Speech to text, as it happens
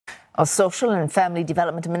Our Social and Family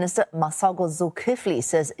Development Minister Masagos Zulkifli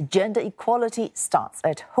says gender equality starts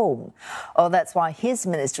at home. That's why his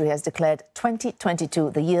ministry has declared 2022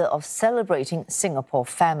 the year of celebrating Singapore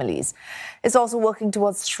families. It's also working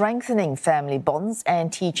towards strengthening family bonds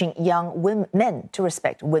and teaching young men to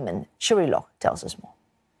respect women. Shuri Lok tells us more.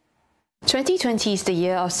 2020 is the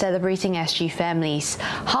year of celebrating SG families.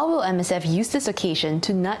 How will MSF use this occasion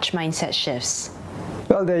to nudge mindset shifts?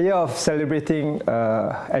 Well, the year of celebrating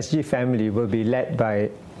SG family will be led by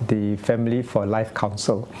the Family for Life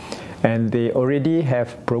Council. And they already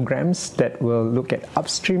have programs that will look at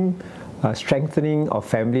upstream strengthening of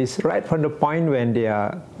families right from the point when they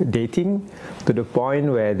are dating to the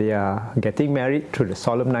point where they are getting married through the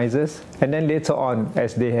solemnizers, and then later on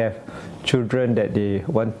as they have children that they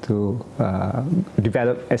want to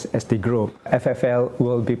develop as they grow. FFL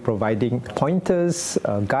will be providing pointers,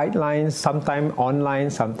 guidelines, sometimes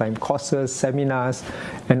online, sometimes courses, seminars,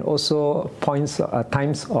 and also times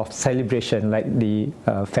of celebration like the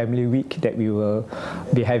Family Week that we will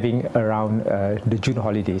be having around the June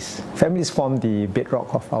holidays. Families form the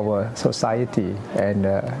bedrock of our society, and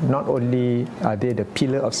not only are they the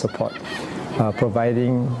pillar of support,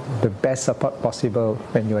 providing the best support possible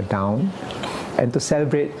when you're down and to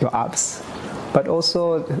celebrate your ups, but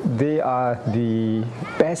also they are the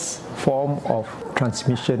best form of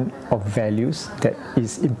transmission of values that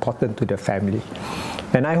is important to the family.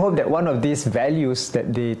 And I hope that one of these values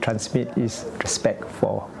that they transmit is respect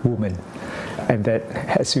for women. And that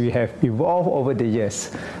as we have evolved over the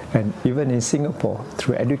years, and even in Singapore,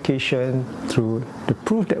 through education, through the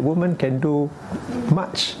proof that women can do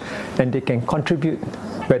much and they can contribute,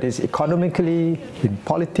 whether it's economically, in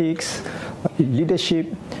politics, in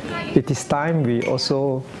leadership, it is time we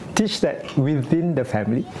also teach that within the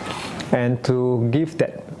family and to give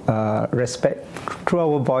that respect through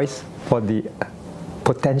our voice for the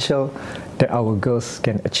potential that our girls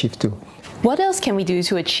can achieve too. What else can we do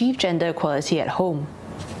to achieve gender equality at home?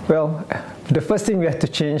 Well, the first thing we have to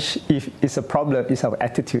change if it's a problem is our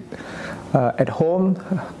attitude. At home,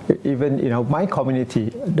 even in my community,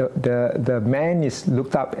 the man is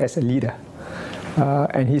looked up as a leader.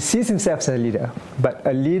 And he sees himself as a leader, but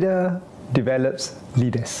a leader develops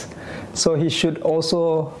leaders. So he should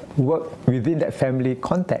also work within that family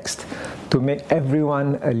context to make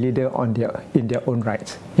everyone a leader in their own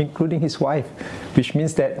right, including his wife, which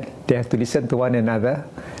means that they have to listen to one another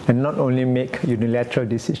and not only make unilateral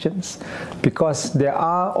decisions, because there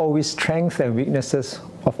are always strengths and weaknesses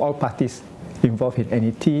of all parties involved in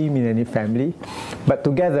any team, in any family, but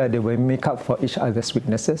together they will make up for each other's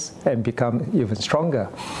weaknesses and become even stronger.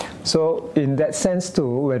 So in that sense too,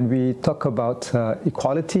 when we talk about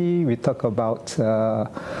equality, we talk about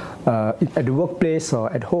at the workplace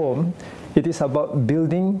or at home, it is about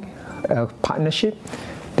building a partnership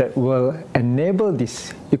that will enable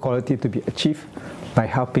this equality to be achieved by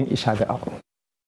helping each other out.